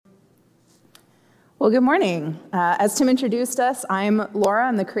Well, good morning. As Tim introduced us, I'm Laura.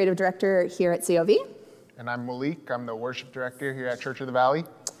 I'm the creative director here at COV. And I'm Malik. I'm the worship director here at Church of the Valley.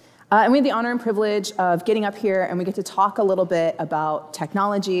 And we have the honor and privilege of getting up here, and we get to talk a little bit about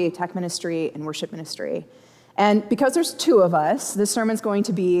technology, tech ministry, and worship ministry. And because there's two of us, this sermon's going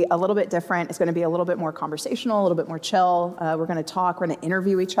to be a little bit different. It's going to be a little bit more conversational, a little bit more chill. We're going to talk, we're going to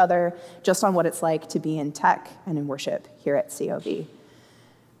interview each other just on what it's like to be in tech and in worship here at COV.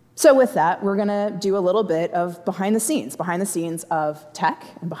 So with that, we're going to do a little bit of behind the scenes of tech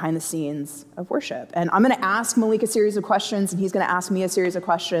and behind the scenes of worship. And I'm going to ask Malik a series of questions, and he's going to ask me a series of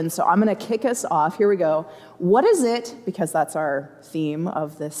questions. So I'm going to kick us off. Here we go. What is it, because that's our theme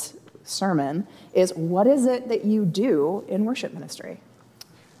of this sermon, is what is it that you do in worship ministry?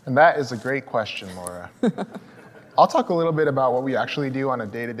 And that is a great question, Laura. I'll talk a little bit about what we actually do on a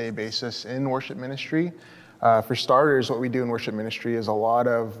day-to-day basis in worship ministry. For starters, what we do in worship ministry is a lot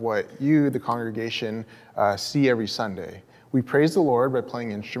of what you, the congregation, see every Sunday. We praise the Lord by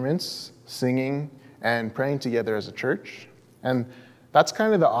playing instruments, singing, and praying together as a church. And that's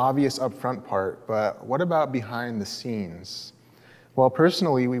kind of the obvious upfront part, but what about behind the scenes? Well,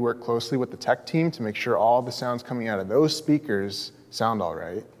 personally, we work closely with the tech team to make sure all the sounds coming out of those speakers sound all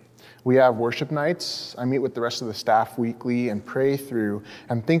right. We have worship nights. I meet with the rest of the staff weekly and pray through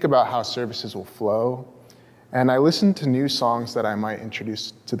and think about how services will flow. And I listen to new songs that I might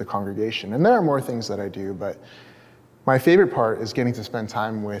introduce to the congregation. And there are more things that I do, but my favorite part is getting to spend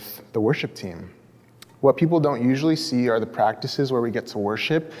time with the worship team. What people don't usually see are the practices where we get to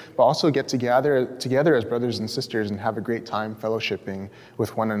worship, but also get together as brothers and sisters and have a great time fellowshipping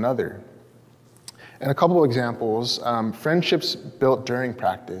with one another. And a couple of examples, friendships built during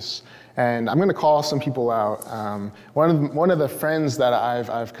practice. And I'm going to call some people out. One of the friends that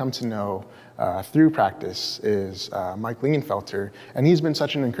I've come to know through practice is Mike Lingenfelter, and he's been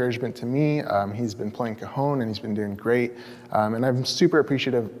such an encouragement to me. He's been playing cajon, and he's been doing great. And I'm super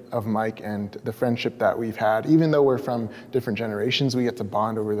appreciative of Mike and the friendship that we've had. Even though we're from different generations, we get to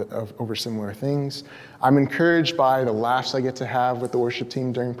bond over similar things. I'm encouraged by the laughs I get to have with the worship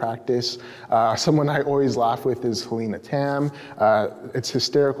team during practice. Someone I always laugh with is Helena Tam. It's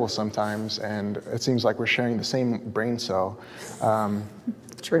hysterical sometimes, and it seems like we're sharing the same brain cell.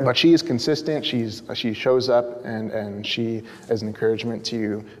 True. But she is consistent, she shows up, and she is an encouragement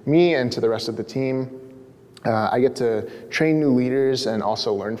to me and to the rest of the team. I get to train new leaders and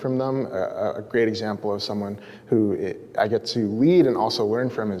also learn from them. A great example of someone who I get to lead and also learn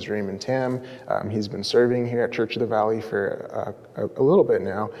from is Raymond Tam. He's been serving here at Church of the Valley for a little bit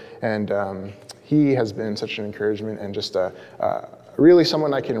now, and he has been such an encouragement and just really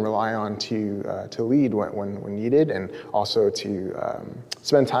someone I can rely on to lead when needed, and also to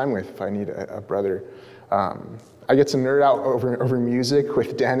spend time with if I need a brother. I get to nerd out over music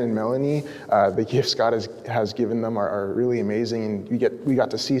with Dan and Melanie. The gifts God has given them are really amazing, and we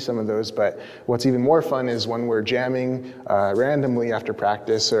got to see some of those. But what's even more fun is when we're jamming randomly after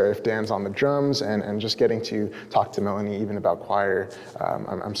practice, or if Dan's on the drums, and just getting to talk to Melanie even about choir.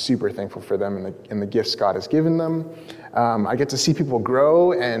 I'm super thankful for them and the gifts God has given them. I get to see people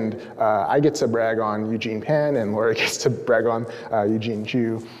grow, and I get to brag on Eugene Pan, and Laura gets to brag on Eugene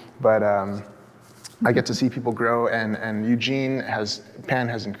Ju. But I get to see people grow, and Pan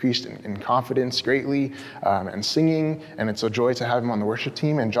has increased in confidence greatly, and singing, and it's a joy to have him on the worship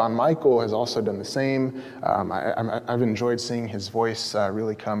team. And John Michael has also done the same. I've enjoyed seeing his voice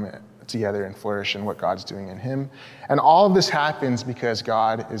really come together and flourish in what God's doing in him. And all of this happens because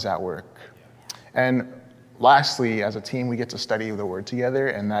God is at work. And lastly, as a team, we get to study the Word together,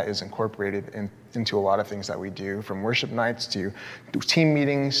 and that is incorporated into a lot of things that we do, from worship nights to team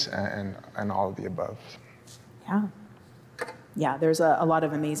meetings and all of the above. Yeah. There's a lot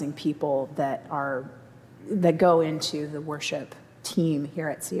of amazing people that go into the worship team here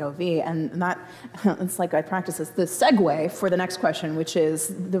at COV, and that it's like I practice this. The segue for the next question, which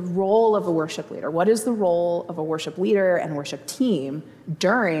is the role of a worship leader. What is the role of a worship leader and worship team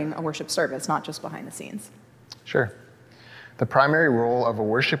during a worship service, not just behind the scenes? Sure. The primary role of a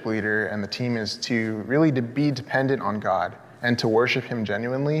worship leader and the team is to really be dependent on God and to worship Him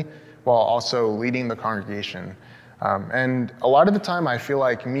genuinely while also leading the congregation. And a lot of the time I feel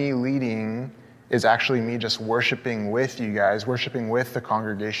like me leading is actually me just worshiping with you guys, worshiping with the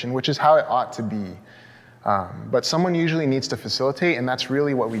congregation, which is how it ought to be. But someone usually needs to facilitate, and that's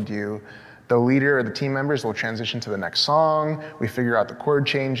really what we do. The leader or the team members will transition to the next song. We figure out the chord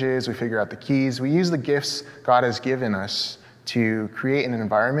changes. We figure out the keys. We use the gifts God has given us to create an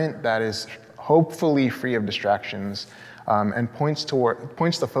environment that is hopefully free of distractions. and points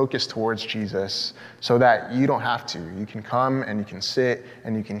the focus towards Jesus so that you don't have to. You can come and you can sit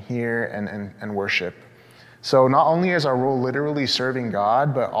and you can hear and worship. So not only is our role literally serving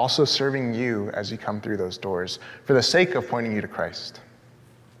God, but also serving you as you come through those doors for the sake of pointing you to Christ.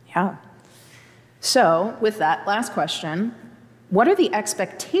 Yeah. So with that last question, what are the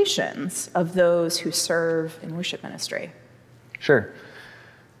expectations of those who serve in worship ministry? Sure.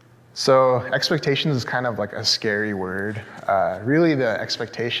 So expectations is kind of like a scary word. Really, the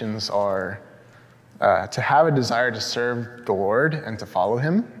expectations are to have a desire to serve the Lord and to follow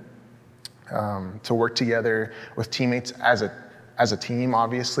him, to work together with teammates as a team,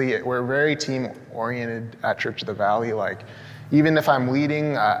 obviously. We're very team-oriented at Church of the Valley. Like, even if I'm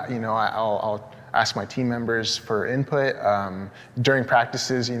leading, I'll ask my team members for input. During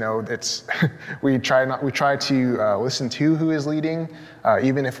practices, we try to listen to who is leading,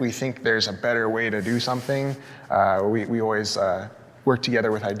 even if we think there's a better way to do something. We always work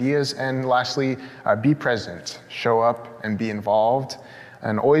together with ideas. And lastly, be present, show up and be involved,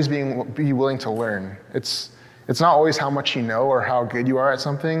 and always be willing to learn. It's not always how much you know or how good you are at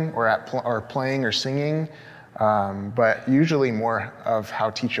something or playing or singing, but usually more of how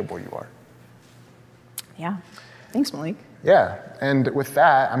teachable you are. Yeah. Thanks, Malik. Yeah. And with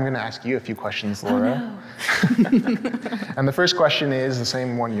that, I'm going to ask you a few questions, Laura. Oh, no. And the first question is the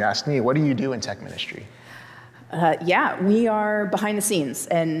same one you asked me. What do you do in tech ministry? We are behind the scenes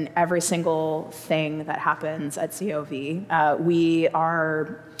in every single thing that happens at COV. We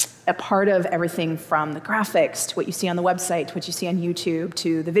are a part of everything from the graphics to what you see on the website, to what you see on YouTube,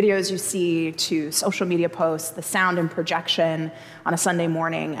 to the videos you see, to social media posts, the sound and projection on a Sunday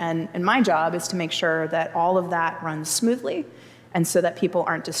morning. And my job is to make sure that all of that runs smoothly and so that people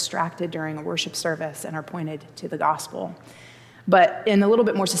aren't distracted during a worship service and are pointed to the gospel. But in a little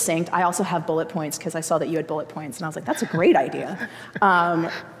bit more succinct, I also have bullet points because I saw that you had bullet points, and I was like, that's a great idea.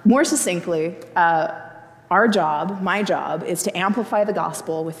 More succinctly, my job, is to amplify the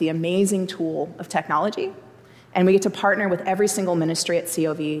gospel with the amazing tool of technology, and we get to partner with every single ministry at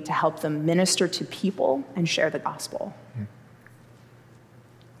COV to help them minister to people and share the gospel.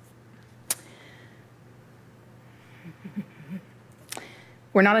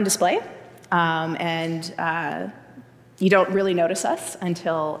 We're not on display, and you don't really notice us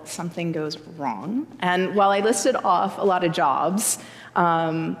until something goes wrong. And while I listed off a lot of jobs,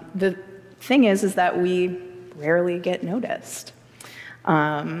 the thing is that we rarely get noticed.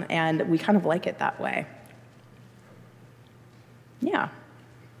 And we kind of like it that way. Yeah.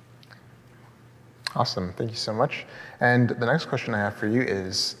 Awesome. Thank you so much. And the next question I have for you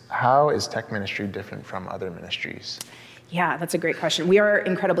is, how is tech ministry different from other ministries? Yeah, that's a great question. We are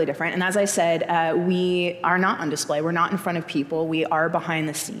incredibly different. And as I said, we are not on display. We're not in front of people. We are behind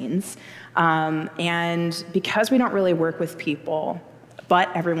the scenes. And because we don't really work with people, but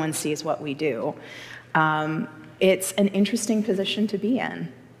everyone sees what we do, it's an interesting position to be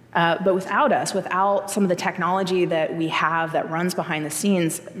in. But without us, without some of the technology that we have that runs behind the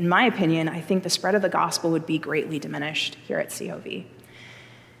scenes, in my opinion, I think the spread of the gospel would be greatly diminished here at COV.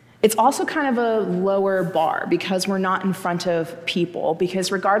 It's also kind of a lower bar because we're not in front of people,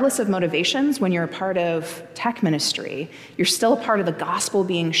 because regardless of motivations, when you're a part of tech ministry, you're still a part of the gospel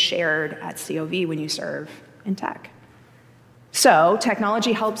being shared at COV when you serve in tech. So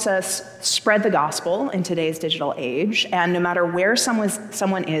technology helps us spread the gospel in today's digital age, and no matter where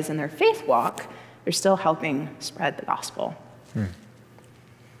someone is in their faith walk, they're still helping spread the gospel. And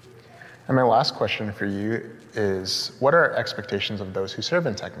my last question for you is, what are expectations of those who serve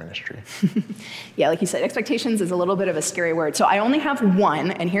in tech ministry? Yeah, like you said, expectations is a little bit of a scary word. So I only have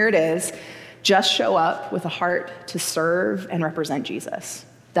one, and here it is. Just show up with a heart to serve and represent Jesus.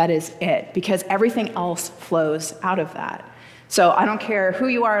 That is it, because everything else flows out of that. So I don't care who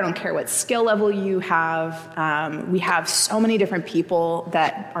you are, I don't care what skill level you have. We have so many different people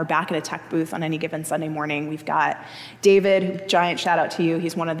that are back in a tech booth on any given Sunday morning. We've got David, giant shout out to you.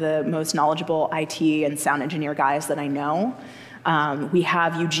 He's one of the most knowledgeable IT and sound engineer guys that I know. We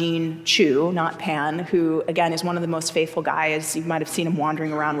have Eugene Chu, not Pan, who again is one of the most faithful guys. You might have seen him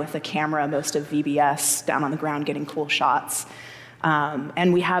wandering around with a camera most of VBS, down on the ground getting cool shots.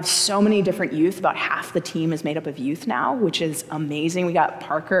 And we have so many different youth. About half the team is made up of youth now, which is amazing. We got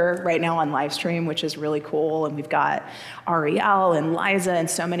Parker right now on live stream, which is really cool. And we've got Ariel and Liza and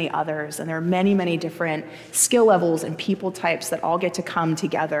so many others. And there are many, many different skill levels and people types that all get to come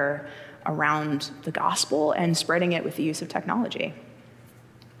together around the gospel and spreading it with the use of technology.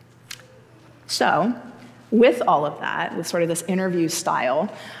 So with all of that, with sort of this interview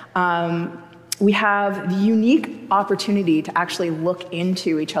style, we have the unique opportunity to actually look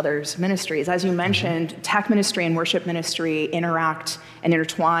into each other's ministries. As you mentioned, tech ministry and worship ministry interact and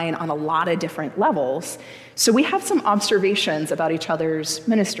intertwine on a lot of different levels. So we have some observations about each other's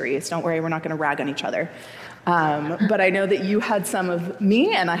ministries. Don't worry, we're not going to rag on each other. But I know that you had some of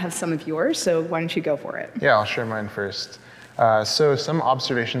me and I have some of yours, so why don't you go for it? Yeah, I'll share mine first. So some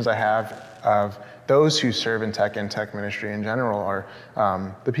observations I have of those who serve in tech and tech ministry in general are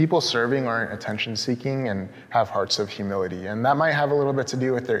the people serving aren't attention seeking and have hearts of humility. And that might have a little bit to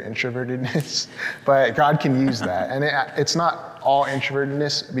do with their introvertedness, but God can use that. And it's not all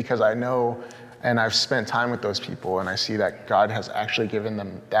introvertedness, because I know and I've spent time with those people, and I see that God has actually given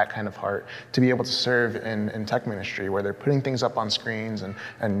them that kind of heart to be able to serve in tech ministry, where they're putting things up on screens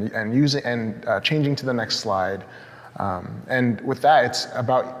and using and changing to the next slide. And with that, it's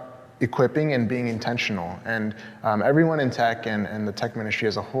about equipping and being intentional. And everyone in tech and the tech ministry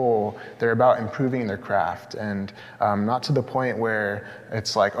as a whole, they're about improving their craft, and not to the point where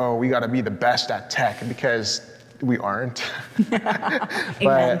it's like, oh, we got to be the best at tech, because we aren't.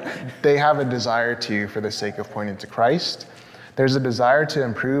 But they have a desire to, for the sake of pointing to Christ. There's a desire to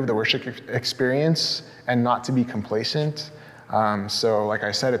improve the worship experience and not to be complacent. So like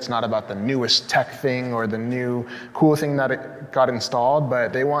I said, it's not about the newest tech thing or the new cool thing that it got installed,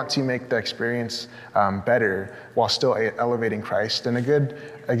 but they want to make the experience better while still elevating Christ. And a good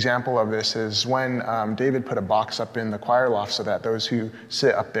example of this is when David put a box up in the choir loft so that those who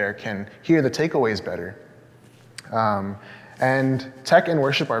sit up there can hear the takeaways better. And tech and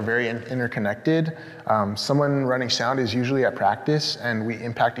worship are very interconnected. Someone running sound is usually at practice, and we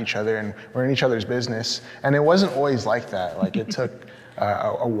impact each other, and we're in each other's business. And it wasn't always like that. Like, it took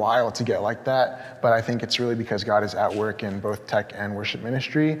a while to get like that, but I think it's really because God is at work in both tech and worship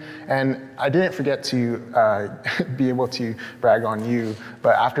ministry. And I didn't forget to be able to brag on you,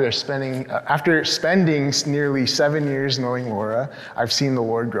 but after spending nearly 7 years knowing Laura, I've seen the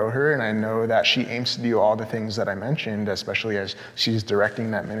Lord grow her, and I know that she aims to do all the things that I mentioned, especially as she's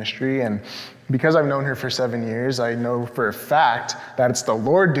directing that ministry. And because I've known her for 7 years, I know for a fact that it's the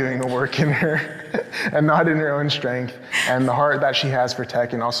Lord doing the work in her and not in her own strength. And the heart that she has for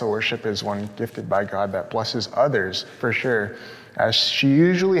tech and also worship is one gifted by God that blesses others for sure, as she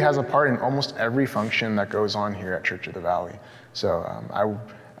usually has a part in almost every function that goes on here at Church of the Valley. So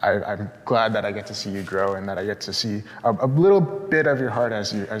I'm glad that I get to see you grow and that I get to see a little bit of your heart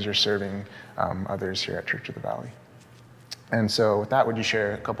as you're serving others here at Church of the Valley. And so with that, would you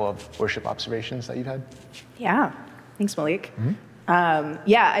share a couple of worship observations that you've had? Yeah, thanks, Malik.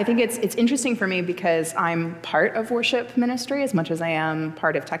 I think it's interesting for me because I'm part of worship ministry as much as I am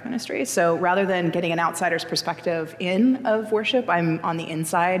part of tech ministry. So rather than getting an outsider's perspective of worship, I'm on the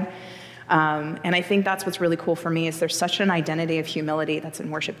inside. And I think that's what's really cool for me is there's such an identity of humility that's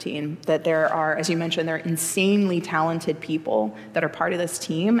in worship team, that there are, as you mentioned, there are insanely talented people that are part of this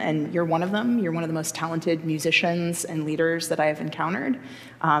team, and you're one of them. You're one of the most talented musicians and leaders that I have encountered.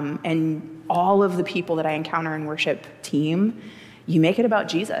 And all of the people that I encounter in worship team, you make it about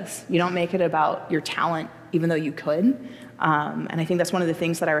Jesus. You don't make it about your talent, even though you could. And I think that's one of the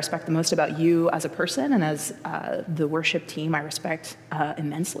things that I respect the most about you as a person, and as the worship team I respect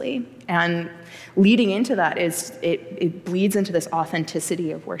immensely. And leading into that is it bleeds into this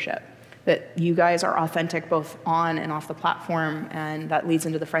authenticity of worship, that you guys are authentic both on and off the platform, and that leads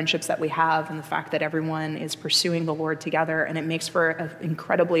into the friendships that we have and the fact that everyone is pursuing the Lord together, and it makes for an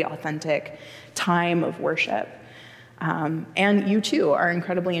incredibly authentic time of worship. And you too are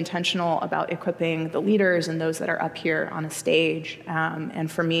incredibly intentional about equipping the leaders and those that are up here on a stage.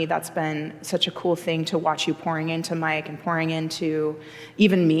 And for me, that's been such a cool thing to watch you pouring into Mike and pouring into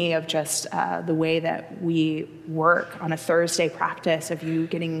even me, of just the way that we work on a Thursday practice, of you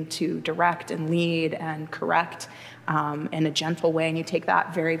getting to direct and lead and correct in a gentle way. And you take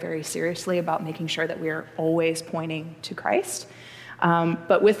that very, very seriously about making sure that we are always pointing to Christ.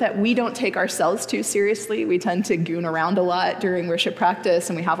 But with that, we don't take ourselves too seriously. We tend to goon around a lot during worship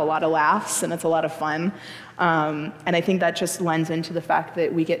practice, and we have a lot of laughs, and it's a lot of fun. And I think that just lends into the fact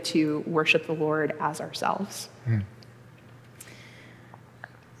that we get to worship the Lord as ourselves.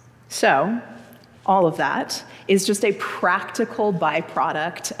 So all of that is just a practical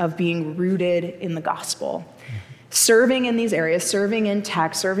byproduct of being rooted in the gospel. Serving in these areas, serving in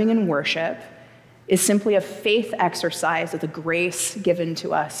tech, serving in worship, is simply a faith exercise of the grace given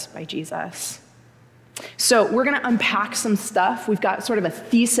to us by Jesus. So we're going to unpack some stuff. We've got sort of a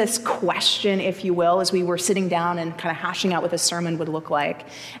thesis question, if you will, as we were sitting down and kind of hashing out what the sermon would look like.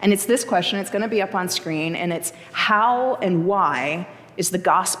 And it's this question. It's going to be up on screen, and it's how and why is the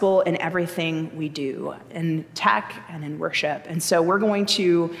gospel in everything we do, in tech and in worship. And so we're going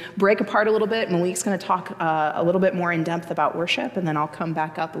to break apart a little bit. Malik's going to talk a little bit more in depth about worship, and then I'll come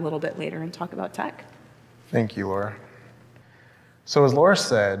back up a little bit later and talk about tech. Thank you, Laura. So as Laura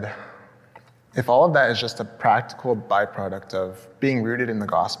said, if all of that is just a practical byproduct of being rooted in the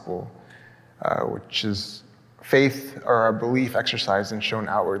gospel, which is faith or our belief exercised and shown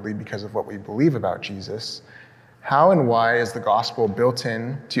outwardly because of what we believe about Jesus, how and why is the gospel built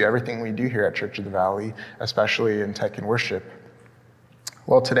in to everything we do here at Church of the Valley, especially in tech and worship?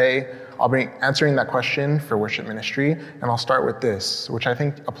 Well, today I'll be answering that question for worship ministry, and I'll start with this, which I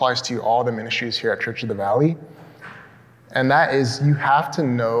think applies to all the ministries here at Church of the Valley. And that is, you have to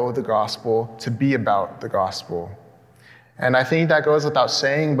know the gospel to be about the gospel. And I think that goes without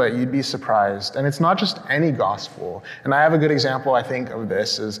saying, but you'd be surprised. And it's not just any gospel. And I have a good example, I think, of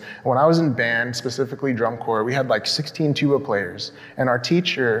this is when I was in band, specifically drum corps, we had like 16 tuba players. And our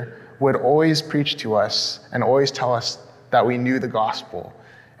teacher would always preach to us and always tell us that we knew the gospel.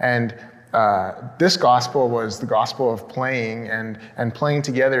 And this gospel was the gospel of playing and playing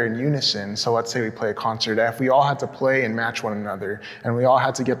together in unison. So let's say we play a concert F, we all had to play and match one another, and we all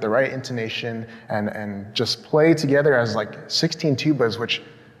had to get the right intonation and just play together as like 16 tubas, which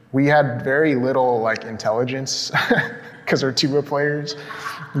we had very little like intelligence because we're tuba players.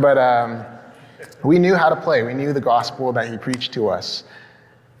 But we knew how to play. We knew the gospel that he preached to us.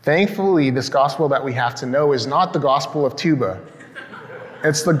 Thankfully, this gospel that we have to know is not the gospel of tuba.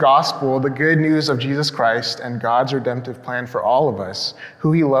 It's the gospel, the good news of Jesus Christ and God's redemptive plan for all of us,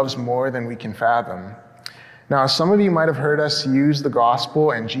 who he loves more than we can fathom. Now, some of you might have heard us use the gospel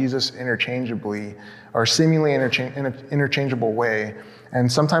and Jesus interchangeably, or seemingly in an interchangeable way,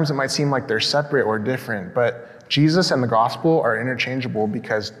 and sometimes it might seem like they're separate or different, but Jesus and the gospel are interchangeable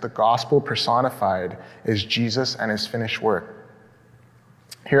because the gospel personified is Jesus and his finished work.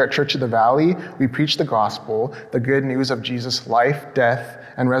 Here at Church of the Valley, we preach the gospel, the good news of Jesus' life, death,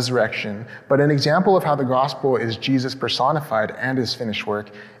 and resurrection. But an example of how the gospel is Jesus personified and his finished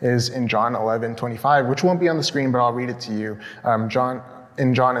work is in John 11:25, which won't be on the screen, but I'll read it to you. In John,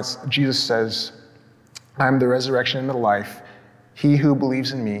 Jesus says, "I am the resurrection and the life. He who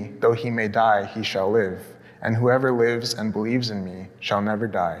believes in me, though he may die, he shall live. And whoever lives and believes in me shall never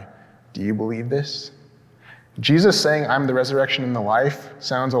die." Do you believe this? Jesus saying, "I'm the resurrection and the life,"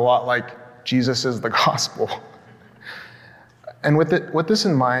 sounds a lot like Jesus is the gospel. And with this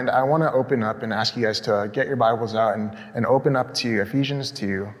in mind, I want to open up and ask you guys to get your Bibles out and open up to Ephesians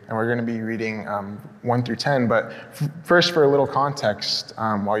 2, and we're going to be reading 1 through 10. But first, for a little context,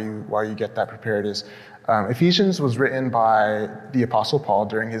 while you get that prepared, is Ephesians was written by the Apostle Paul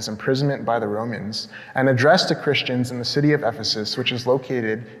during his imprisonment by the Romans and addressed to Christians in the city of Ephesus, which is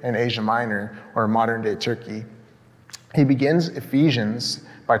located in Asia Minor, or modern-day Turkey. He begins Ephesians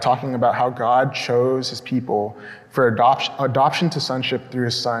by talking about how God chose his people for adoption to sonship through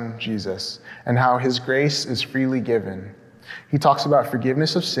his son, Jesus, and how his grace is freely given. He talks about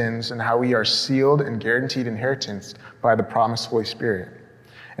forgiveness of sins and how we are sealed and guaranteed inheritance by the promised Holy Spirit.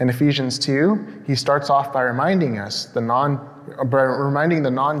 In Ephesians 2, he starts off by reminding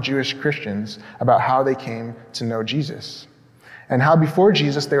the non-Jewish Christians about how they came to know Jesus, and how before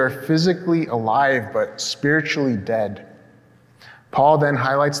Jesus they were physically alive but spiritually dead. Paul then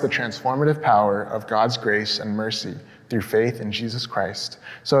highlights the transformative power of God's grace and mercy through faith in Jesus Christ.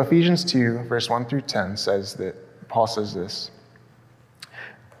 So Ephesians 2, verse 1 through 10 says that Paul says this: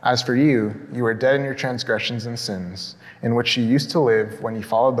 "As for you, you were dead in your transgressions and sins, in which you used to live when you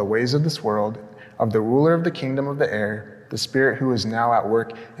followed the ways of this world, of the ruler of the kingdom of the air, the spirit who is now at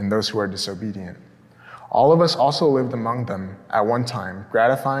work in those who are disobedient. All of us also lived among them at one time,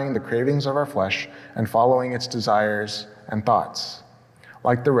 gratifying the cravings of our flesh and following its desires and thoughts.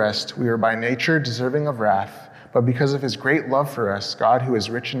 Like the rest, we were by nature deserving of wrath, but because of his great love for us, God, who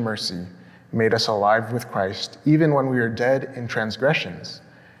is rich in mercy, made us alive with Christ, even when we were dead in transgressions.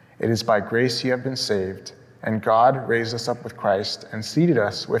 It is by grace you have been saved, and God raised us up with Christ and seated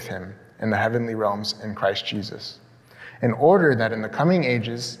us with him in the heavenly realms in Christ Jesus, in order that in the coming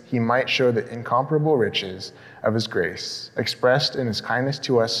ages he might show the incomparable riches of his grace, expressed in his kindness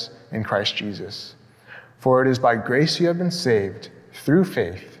to us in Christ Jesus. For it is by grace you have been saved, through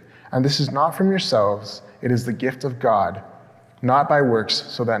faith, and this is not from yourselves, it is the gift of God, not by works,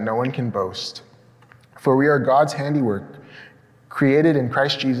 so that no one can boast. For we are God's handiwork, created in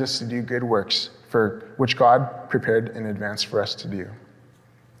Christ Jesus to do good works, for which God prepared in advance for us to do."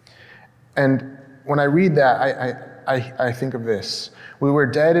 And when I read that, I think of this. We were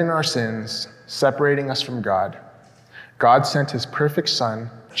dead in our sins, separating us from God. God sent his perfect Son,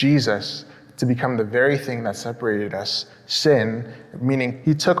 Jesus, to become the very thing that separated us, sin, meaning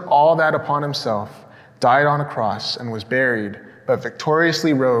he took all that upon himself, died on a cross, and was buried, but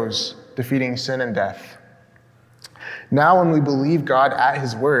victoriously rose, defeating sin and death. Now, when we believe God at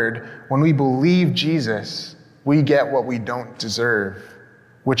his word, when we believe Jesus, we get what we don't deserve,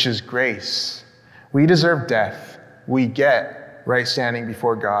 which is grace. We deserve death. We get right standing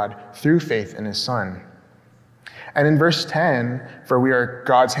before God through faith in his Son. And in verse 10, for we are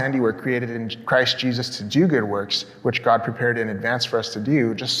God's handiwork created in Christ Jesus to do good works, which God prepared in advance for us to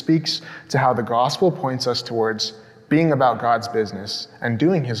do, just speaks to how the gospel points us towards being about God's business and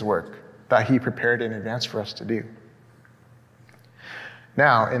doing his work that he prepared in advance for us to do.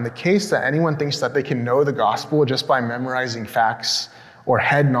 Now, in the case that anyone thinks that they can know the gospel just by memorizing facts or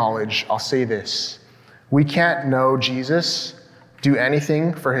head knowledge, I'll say this. We can't know Jesus, do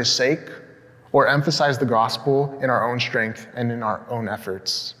anything for his sake, or emphasize the gospel in our own strength and in our own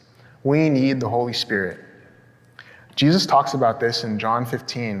efforts. We need the Holy Spirit. Jesus talks about this in John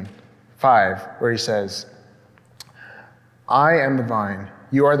 15:5, where he says, I am the vine,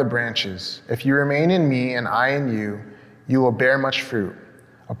 you are the branches. If you remain in me and I in you, you will bear much fruit.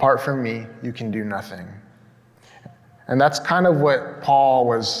 Apart from me, you can do nothing. And that's kind of what Paul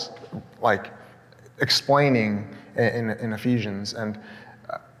was explaining in Ephesians. And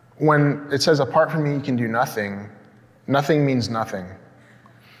when it says, apart from me, you can do nothing, nothing means nothing.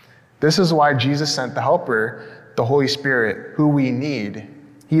 This is why Jesus sent the Helper, the Holy Spirit, who we need.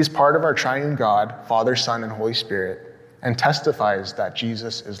 He is part of our triune God, Father, Son, and Holy Spirit, and testifies that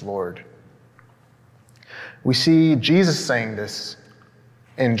Jesus is Lord. We see Jesus saying this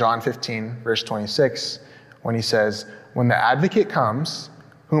in John 15, verse 26, when he says, when the advocate comes,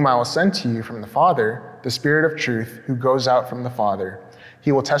 whom I will send to you from the Father, the Spirit of truth, who goes out from the Father,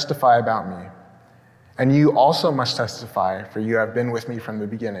 he will testify about me. And you also must testify, for you have been with me from the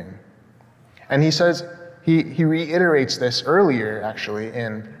beginning. And he says, he reiterates this earlier, actually,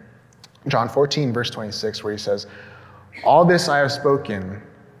 in John 14, verse 26, where he says, all this I have spoken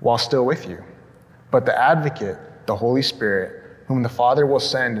while still with you. But the advocate, the Holy Spirit, whom the Father will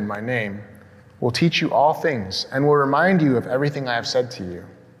send in my name, will teach you all things and will remind you of everything I have said to you.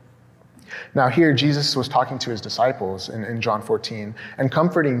 Now here, Jesus was talking to his disciples in John 14 and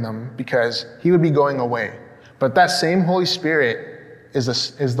comforting them because he would be going away. But that same Holy Spirit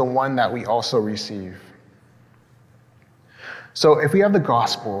is the one that we also receive. So if we have the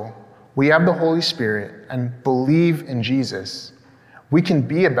gospel, we have the Holy Spirit and believe in Jesus, we can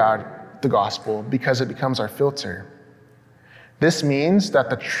be about the gospel because it becomes our filter. This means that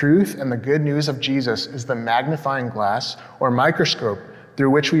the truth and the good news of Jesus is the magnifying glass or microscope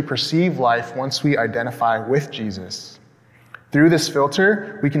through which we perceive life once we identify with Jesus. Through this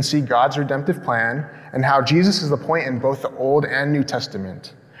filter, we can see God's redemptive plan and how Jesus is the point in both the Old and New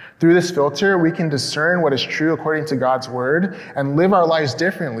Testament. Through this filter, we can discern what is true according to God's word and live our lives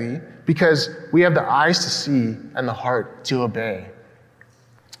differently because we have the eyes to see and the heart to obey.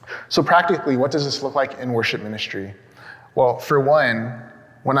 So practically, what does this look like in worship ministry? Well, for one,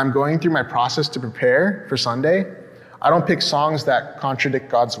 when I'm going through my process to prepare for Sunday, I don't pick songs that contradict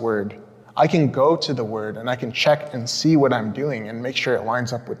God's word. I can go to the word and I can check and see what I'm doing and make sure it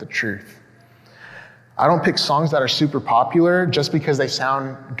lines up with the truth. I don't pick songs that are super popular just because they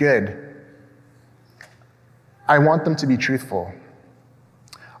sound good. I want them to be truthful.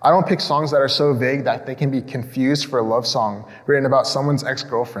 I don't pick songs that are so vague that they can be confused for a love song written about someone's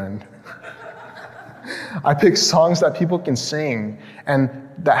ex-girlfriend. I pick songs that people can sing and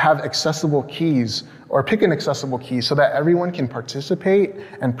that have accessible keys, or pick an accessible key so that everyone can participate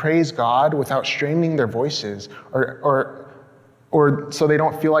and praise God without straining their voices, or so they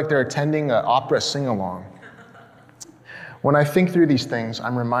don't feel like they're attending an opera sing-along. When I think through these things,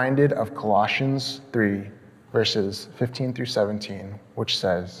 I'm reminded of Colossians 3, verses 15 through 17, which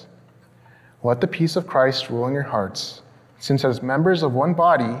says, let the peace of Christ rule in your hearts, since as members of one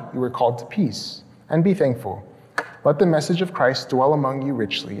body you were called to peace, and be thankful. Let the message of Christ dwell among you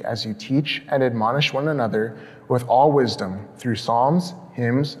richly as you teach and admonish one another with all wisdom through psalms,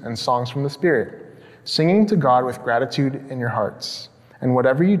 hymns, and songs from the Spirit, singing to God with gratitude in your hearts. And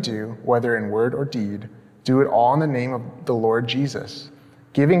whatever you do, whether in word or deed, do it all in the name of the Lord Jesus,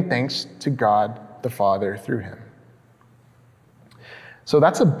 giving thanks to God the Father through him. So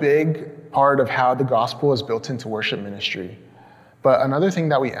that's a big part of how the gospel is built into worship ministry. But another thing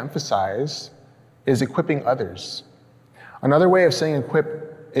that we emphasize is equipping others. Another way of saying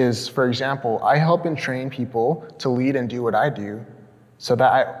equip is, for example, I help and train people to lead and do what I do so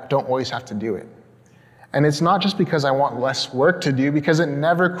that I don't always have to do it. And it's not just because I want less work to do, because it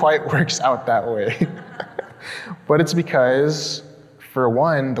never quite works out that way. But it's because, for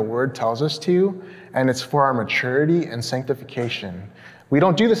one, the word tells us to, and it's for our maturity and sanctification. We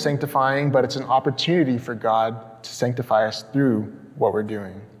don't do the sanctifying, but it's an opportunity for God to sanctify us through what we're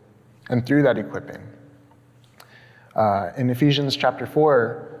doing and through that equipping. In Ephesians chapter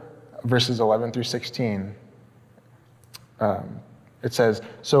 4, verses 11 through 16, it says,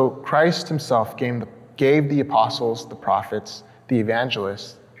 "So Christ himself gave the apostles, the prophets, the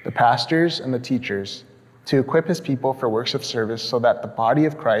evangelists, the pastors, and the teachers to equip his people for works of service so that the body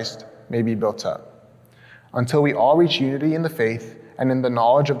of Christ may be built up, until we all reach unity in the faith and in the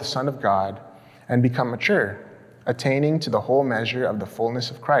knowledge of the Son of God and become mature, attaining to the whole measure of the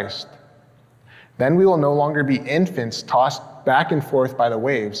fullness of Christ. Then we will no longer be infants tossed back and forth by the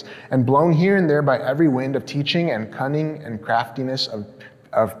waves and blown here and there by every wind of teaching and cunning and craftiness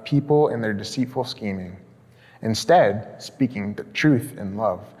of people in their deceitful scheming. Instead, speaking the truth in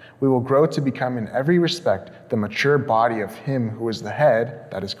love, we will grow to become in every respect the mature body of him who is the head,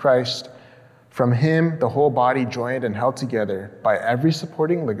 that is Christ. From him, the whole body, joined and held together by every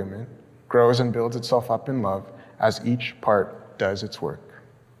supporting ligament, grows and builds itself up in love as each part does its work."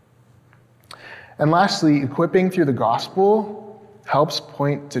 And lastly, equipping through the gospel helps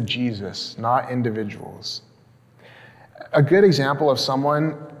point to Jesus, not individuals. A good example of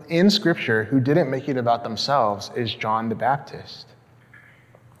someone in Scripture who didn't make it about themselves is John the Baptist.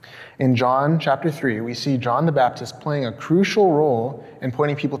 In John chapter 3, we see John the Baptist playing a crucial role in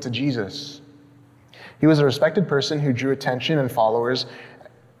pointing people to Jesus. He was a respected person who drew attention and followers,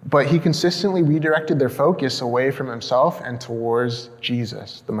 but he consistently redirected their focus away from himself and towards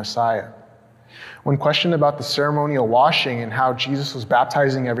Jesus, the Messiah. When questioned about the ceremonial washing and how Jesus was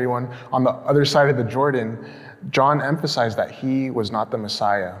baptizing everyone on the other side of the Jordan, John emphasized that he was not the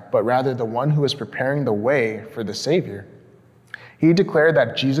Messiah, but rather the one who was preparing the way for the Savior. He declared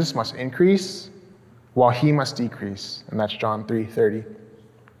that Jesus must increase while he must decrease, and that's John 3:30.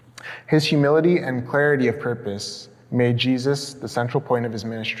 His humility and clarity of purpose made Jesus the central point of his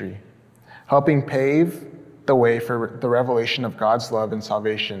ministry, helping pave the way for the revelation of God's love and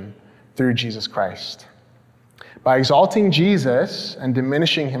salvation through Jesus Christ. By exalting Jesus and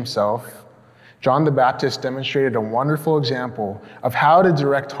diminishing himself, John the Baptist demonstrated a wonderful example of how to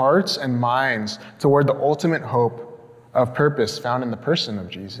direct hearts and minds toward the ultimate hope of purpose found in the person of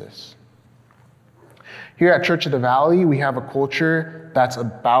Jesus. Here at Church of the Valley, we have a culture that's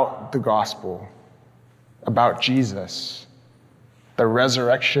about the gospel, about Jesus, the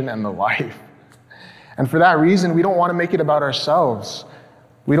resurrection and the life. And for that reason, we don't want to make it about ourselves.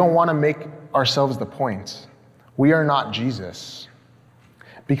 We don't want to make ourselves the point. We are not Jesus.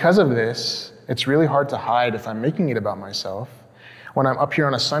 Because of this, it's really hard to hide if I'm making it about myself. When I'm up here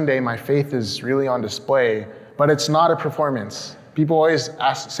on a Sunday, my faith is really on display, but it's not a performance. People always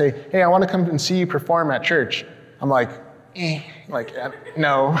say, "Hey, I want to come and see you perform at church." I'm like,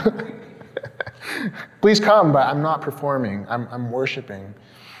 no. Please come, but I'm not performing. I'm worshiping.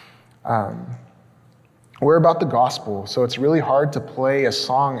 We're about the gospel, so it's really hard to play a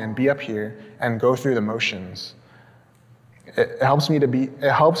song and be up here and go through the motions. It helps me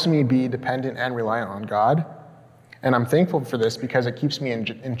be dependent and reliant on God, and I'm thankful for this because it keeps me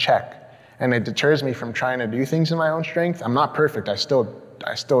in check, and it deters me from trying to do things in my own strength. I'm not perfect. I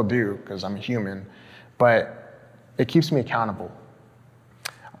still do because I'm human, but it keeps me accountable.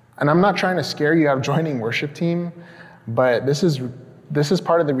 And I'm not trying to scare you out of joining worship team, but this is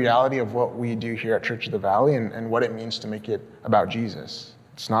part of the reality of what we do here at Church of the Valley and what it means to make it about Jesus.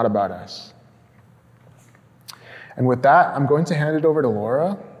 It's not about us. And with that, I'm going to hand it over to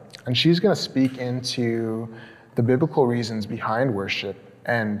Laura, and she's going to speak into the biblical reasons behind worship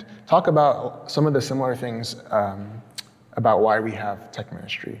and talk about some of the similar things about why we have tech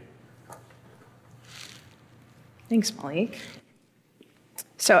ministry. Thanks, Malik.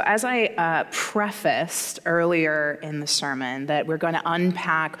 So as I prefaced earlier in the sermon that we're going to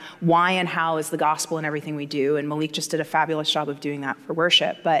unpack why and how is the gospel in everything we do, and Malik just did a fabulous job of doing that for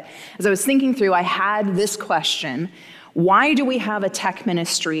worship. But as I was thinking through, I had this question: why do we have a tech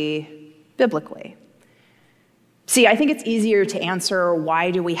ministry biblically? See, I think it's easier to answer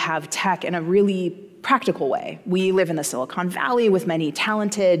why do we have tech in a really practical way. We live in the Silicon Valley with many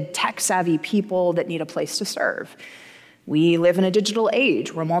talented, tech-savvy people that need a place to serve. We live in a digital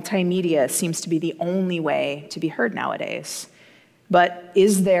age where multimedia seems to be the only way to be heard nowadays. But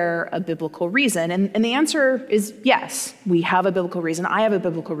is there a biblical reason? And the answer is yes, we have a biblical reason. I have a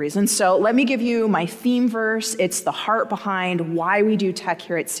biblical reason. So let me give you my theme verse. It's the heart behind why we do tech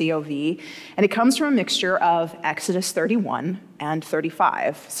here at COV. And it comes from a mixture of Exodus 31 and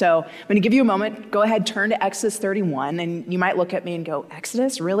 35. So I'm going to give you a moment. Go ahead, turn to Exodus 31. And you might look at me and go,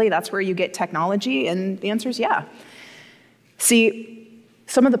 Exodus, really? That's where you get technology? And the answer is yeah. See,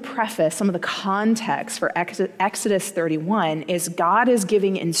 Some of the preface, some of the context for Exodus 31 is God is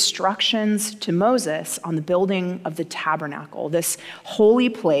giving instructions to Moses on the building of the tabernacle, this holy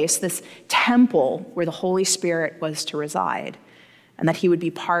place, this temple where the Holy Spirit was to reside, and that he would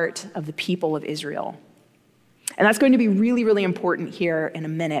be part of the people of Israel. And that's going to be really, really important here in a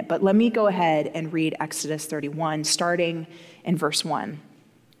minute, but let me go ahead and read Exodus 31, starting in verse 1.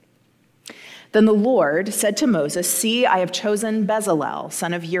 Then the Lord said to Moses, "See, I have chosen Bezalel,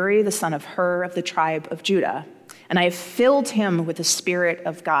 son of Uri, the son of Hur, of the tribe of Judah, and I have filled him with the Spirit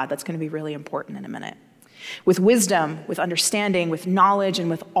of God." That's going to be really important in a minute. "With wisdom, with understanding, with knowledge, and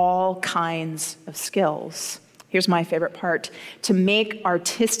with all kinds of skills." Here's my favorite part: to make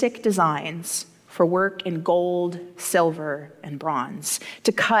artistic designs for work in gold, silver, and bronze,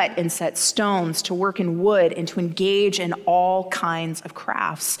 to cut and set stones, to work in wood, and to engage in all kinds of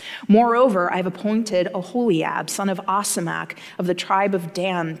crafts. Moreover, I have appointed Oholiab, son of Ahisamach, of the tribe of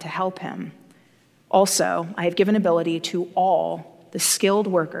Dan, to help him. Also, I have given ability to all the skilled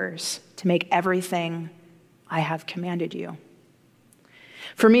workers to make everything I have commanded you.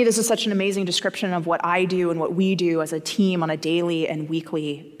 For me, this is such an amazing description of what I do and what we do as a team on a daily and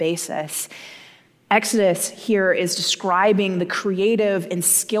weekly basis. Exodus here is describing the creative and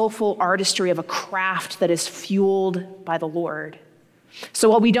skillful artistry of a craft that is fueled by the Lord.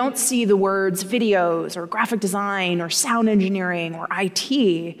 So while we don't see the words videos or graphic design or sound engineering or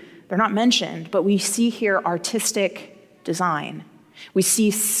IT, they're not mentioned, but we see here artistic design. We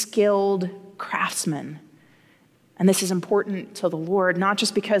see skilled craftsmen. And this is important to the Lord, not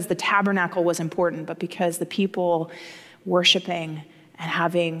just because the tabernacle was important, but because the people worshiping and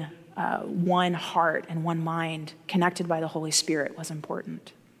having one heart and one mind connected by the Holy Spirit was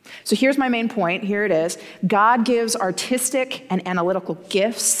important. So here's my main point. Here it is. God gives artistic and analytical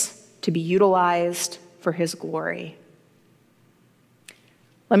gifts to be utilized for his glory.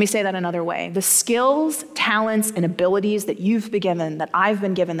 Let me say that another way. The skills, talents, and abilities that you've been given, that I've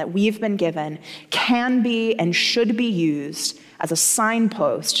been given, that we've been given, can be and should be used as a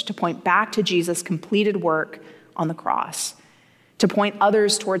signpost to point back to Jesus' completed work on the cross, to point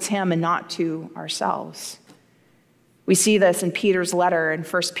others towards him and not to ourselves. We see this in Peter's letter in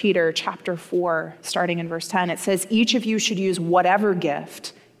 1 Peter chapter 4, starting in verse 10. It says, "Each of you should use whatever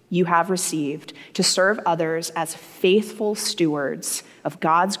gift you have received to serve others as faithful stewards of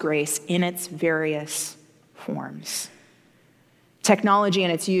God's grace in its various forms." Technology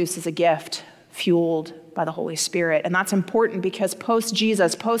and its use is a gift fueled by the Holy Spirit. And that's important because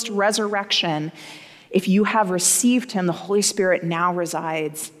post-Jesus, post-resurrection, if you have received him, the Holy Spirit now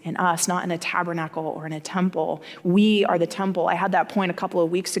resides in us, not in a tabernacle or in a temple. We are the temple. I had that point a couple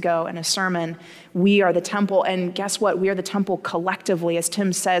of weeks ago in a sermon. We are the temple. And guess what? We are the temple collectively. As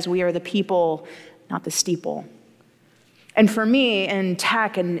Tim says, we are the people, not the steeple. And for me, in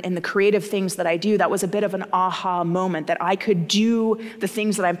tech and in the creative things that I do, that was a bit of an aha moment, that I could do the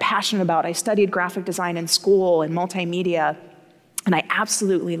things that I'm passionate about. I studied graphic design in school and multimedia, and I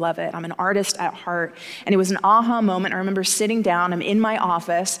absolutely love it. I'm an artist at heart. And it was an aha moment. I remember sitting down, I'm in my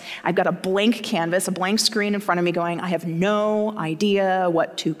office, I've got a blank canvas, a blank screen in front of me going, I have no idea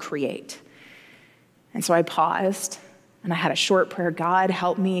what to create. And so I paused and I had a short prayer: God,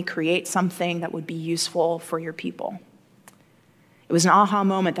 help me create something that would be useful for your people. It was an aha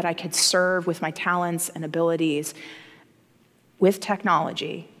moment that I could serve with my talents and abilities, with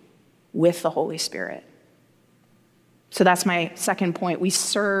technology, with the Holy Spirit. So that's my second point. We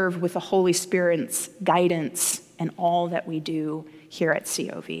serve with the Holy Spirit's guidance in all that we do here at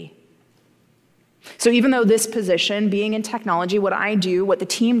COV. So even though this position, being in technology, what I do, what the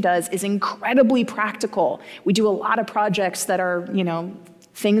team does, is incredibly practical. We do a lot of projects that are,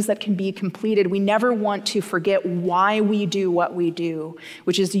 things that can be completed. We never want to forget why we do what we do,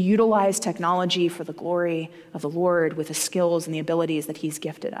 which is to utilize technology for the glory of the Lord with the skills and the abilities that he's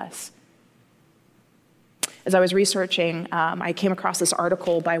gifted us. As I was researching, I came across this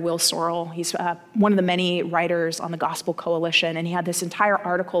article by Will Sorrell. He's one of the many writers on the Gospel Coalition, and he had this entire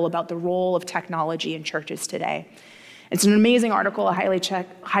article about the role of technology in churches today. It's an amazing article. I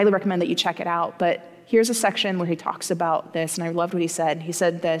highly recommend that you check it out. But here's a section where he talks about this, and I loved what he said. He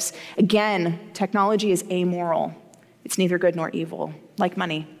said this: again, technology is amoral. It's neither good nor evil, like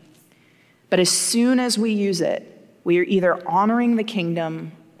money. But as soon as we use it, we are either honoring the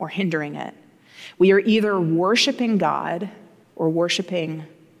kingdom or hindering it. We are either worshiping God or worshiping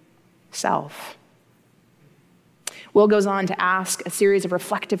self. Will goes on to ask a series of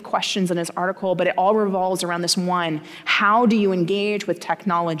reflective questions in his article, but it all revolves around this one: how do you engage with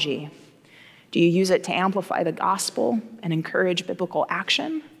technology? Do you use it to amplify the gospel and encourage biblical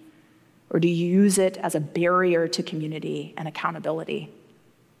action? Or do you use it as a barrier to community and accountability?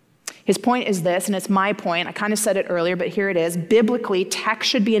 His point is this, and it's my point. I kind of said it earlier, but here it is. Biblically, tech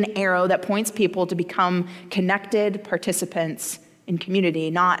should be an arrow that points people to become connected participants in community,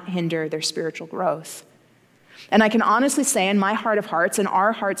 not hinder their spiritual growth. And I can honestly say in my heart of hearts, and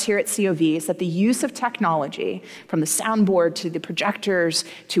our hearts here at COV, is that the use of technology, from the soundboard to the projectors,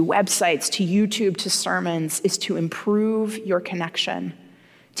 to websites, to YouTube, to sermons, is to improve your connection,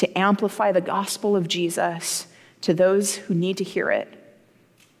 to amplify the gospel of Jesus to those who need to hear it,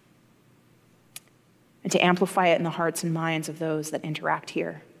 and to amplify it in the hearts and minds of those that interact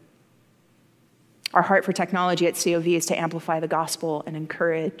here. Our heart for technology at COV is to amplify the gospel and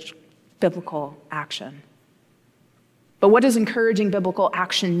encourage biblical action. But what does encouraging biblical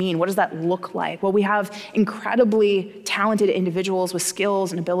action mean? What does that look like? Well, we have incredibly talented individuals with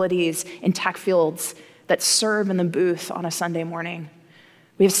skills and abilities in tech fields that serve in the booth on a Sunday morning.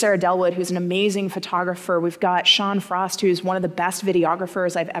 We have Sarah Delwood, who's an amazing photographer. We've got Sean Frost, who's one of the best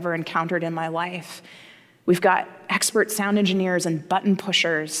videographers I've ever encountered in my life. We've got expert sound engineers and button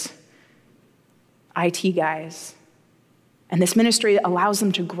pushers, IT guys. And this ministry allows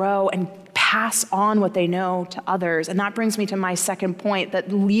them to grow and pass on what they know to others. And that brings me to my second point,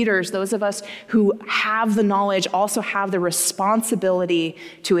 that leaders, those of us who have the knowledge, also have the responsibility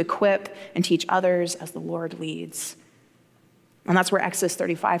to equip and teach others as the Lord leads. And that's where Exodus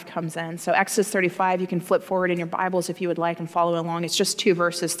 35 comes in. So Exodus 35, you can flip forward in your Bibles if you would like and follow along. It's just 2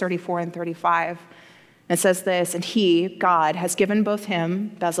 verses, 34 and 35. It says this, and he, God, has given both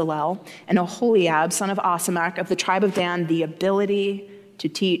him, Bezalel, and Oholiab, son of Ahisamach, of the tribe of Dan, the ability to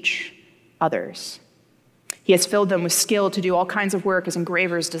teach others. He has filled them with skill to do all kinds of work as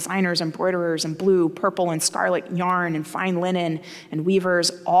engravers, designers, embroiderers, and blue, purple, and scarlet yarn, and fine linen, and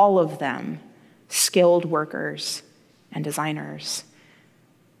weavers, all of them skilled workers and designers.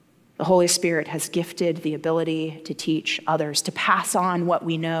 The Holy Spirit has gifted the ability to teach others, to pass on what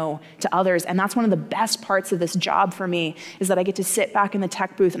we know to others. And that's one of the best parts of this job for me, is that I get to sit back in the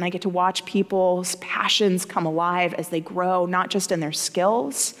tech booth and I get to watch people's passions come alive as they grow, not just in their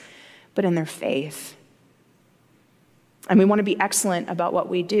skills, but in their faith. And we want to be excellent about what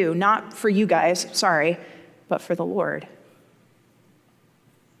we do, not for you guys, sorry, but for the Lord.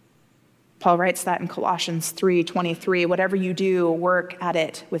 Paul writes that in Colossians 3:23, whatever you do, work at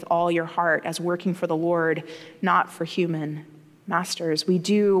it with all your heart as working for the Lord, not for human masters. We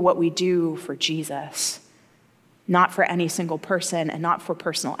do what we do for Jesus, not for any single person and not for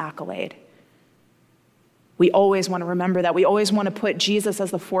personal accolade. We always want to remember that. We always want to put Jesus as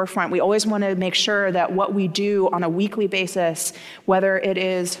the forefront. We always want to make sure that what we do on a weekly basis, whether it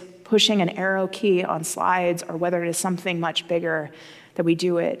is pushing an arrow key on slides or whether it is something much bigger, that we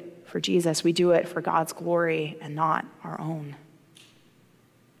do it for Jesus. We do it for God's glory and not our own.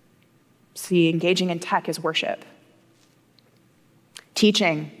 See, engaging in tech is worship.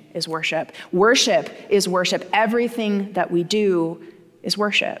 Teaching is worship. Worship is worship. Everything that we do is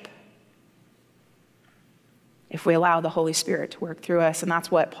worship, if we allow the Holy Spirit to work through us. And that's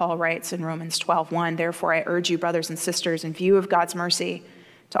what Paul writes in Romans 12:1. Therefore, I urge you, brothers and sisters, in view of God's mercy,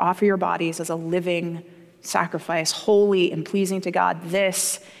 to offer your bodies as a living sacrifice, holy and pleasing to God.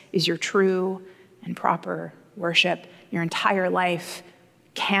 This is your true and proper worship. Your entire life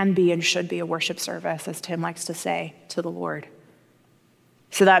can be and should be a worship service, as Tim likes to say, to the Lord.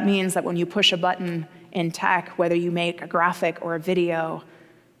 So that means that when you push a button in tech, whether you make a graphic or a video,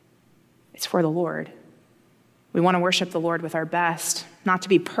 it's for the Lord. We want to worship the Lord with our best, not to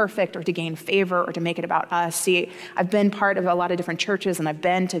be perfect or to gain favor or to make it about us. See, I've been part of a lot of different churches and I've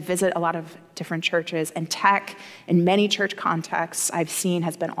been to visit a lot of different churches, and tech in many church contexts I've seen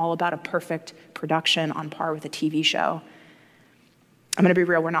has been all about a perfect production on par with a TV show. I'm going to be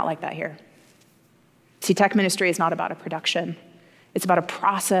real, we're not like that here. See, tech ministry is not about a production. It's about a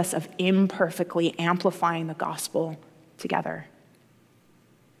process of imperfectly amplifying the gospel together.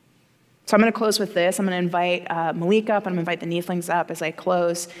 So I'm going to close with this. I'm going to invite Malik up, and I'm going to invite the Neathlings up as I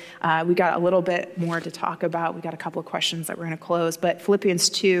close. We got a little bit more to talk about. We got a couple of questions that we're going to close. But Philippians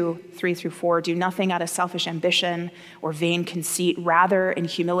 2:3-4, do nothing out of selfish ambition or vain conceit. Rather, in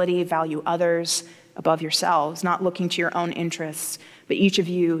humility, value others above yourselves, not looking to your own interests, but each of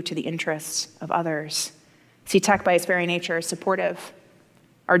you to the interests of others. See, tech by its very nature is supportive.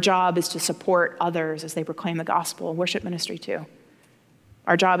 Our job is to support others as they proclaim the gospel. Worship ministry too.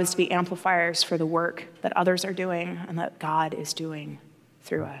 Our job is to be amplifiers for the work that others are doing and that God is doing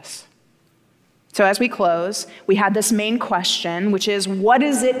through us. So as we close, we had this main question, which is, what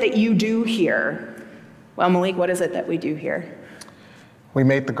is it that you do here? Well, Malik, what is it that we do here? We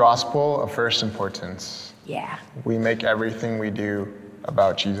make the gospel of first importance. Yeah. We make everything we do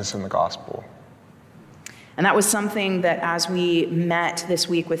about Jesus and the gospel. And that was something that as we met this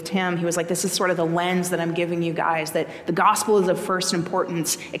week with Tim, he was like, this is sort of the lens that I'm giving you guys, that the gospel is of first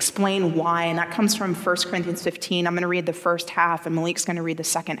importance. Explain why. And that comes from 1 Corinthians 15. I'm going to read the first half, and Malik's going to read the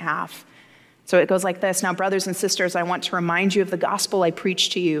second half. So it goes like this. Now, brothers and sisters, I want to remind you of the gospel I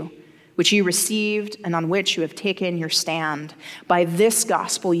preached to you, which you received and on which you have taken your stand. By this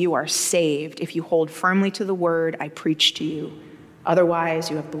gospel you are saved if you hold firmly to the word I preached to you.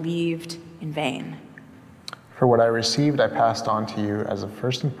 Otherwise, you have believed in vain. For what I received, I passed on to you as of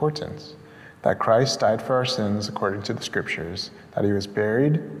first importance, that Christ died for our sins according to the Scriptures, that he was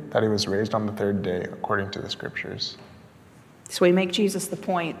buried, that he was raised on the third day according to the Scriptures. So we make Jesus the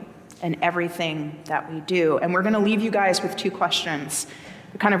point in everything that we do. And we're going to leave you guys with two questions.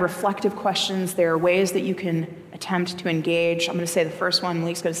 They're kind of reflective questions. There are ways that you can attempt to engage. I'm going to say the first one,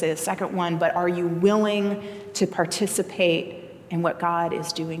 Malik's going to say the second one, but are you willing to participate in what God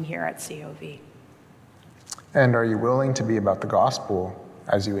is doing here at COV? And are you willing to be about the gospel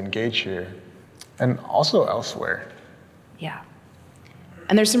as you engage here and also elsewhere? Yeah.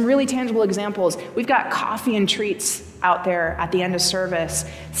 And there's some really tangible examples. We've got coffee and treats out there at the end of service.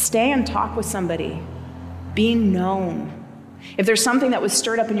 Stay and talk with somebody. Be known. If there's something that was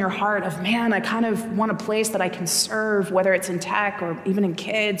stirred up in your heart of, man, I kind of want a place that I can serve, whether it's in tech or even in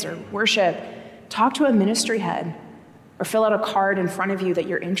kids or worship, talk to a ministry head or fill out a card in front of you that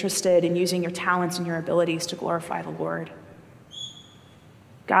you're interested in using your talents and your abilities to glorify the Lord.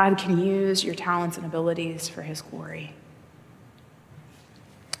 God can use your talents and abilities for his glory.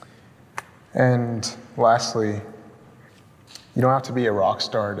 And lastly, you don't have to be a rock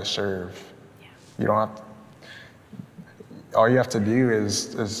star to serve. Yeah. You don't have to, all you have to do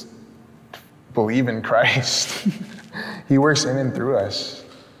is believe in Christ. He works in and through us,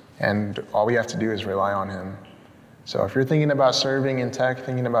 and all we have to do is rely on him. So if you're thinking about serving in tech,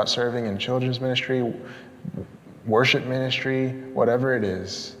 thinking about serving in children's ministry, worship ministry, whatever it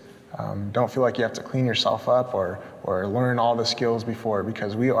is, don't feel like you have to clean yourself up or learn all the skills before,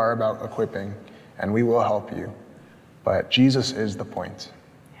 because we are about equipping and we will help you. But Jesus is the point.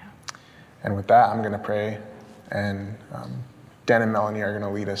 Yeah. And with that, I'm going to pray, and Dan and Melanie are going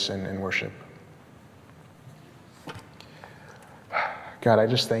to lead us in worship. God, I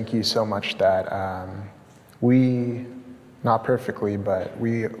just thank you so much that we, not perfectly, but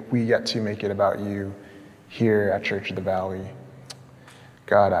we get to make it about you here at Church of the Valley.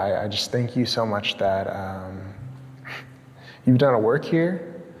 God, I just thank you so much that you've done a work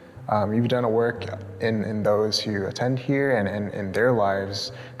here. You've done a work in those who attend here and in their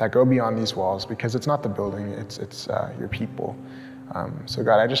lives that go beyond these walls, because it's not the building, it's your people. So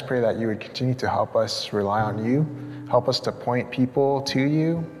God, I just pray that you would continue to help us rely on you, help us to point people to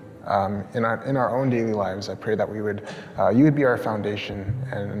you in our own daily lives. I pray that you would be our foundation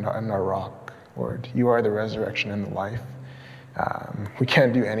and our rock, Lord. You are the resurrection and the life. We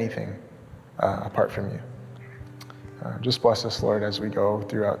can't do anything apart from you. Just bless us, Lord, as we go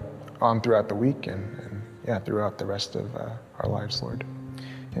throughout the week and throughout the rest of our lives, Lord.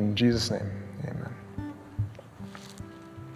 In Jesus' name, amen.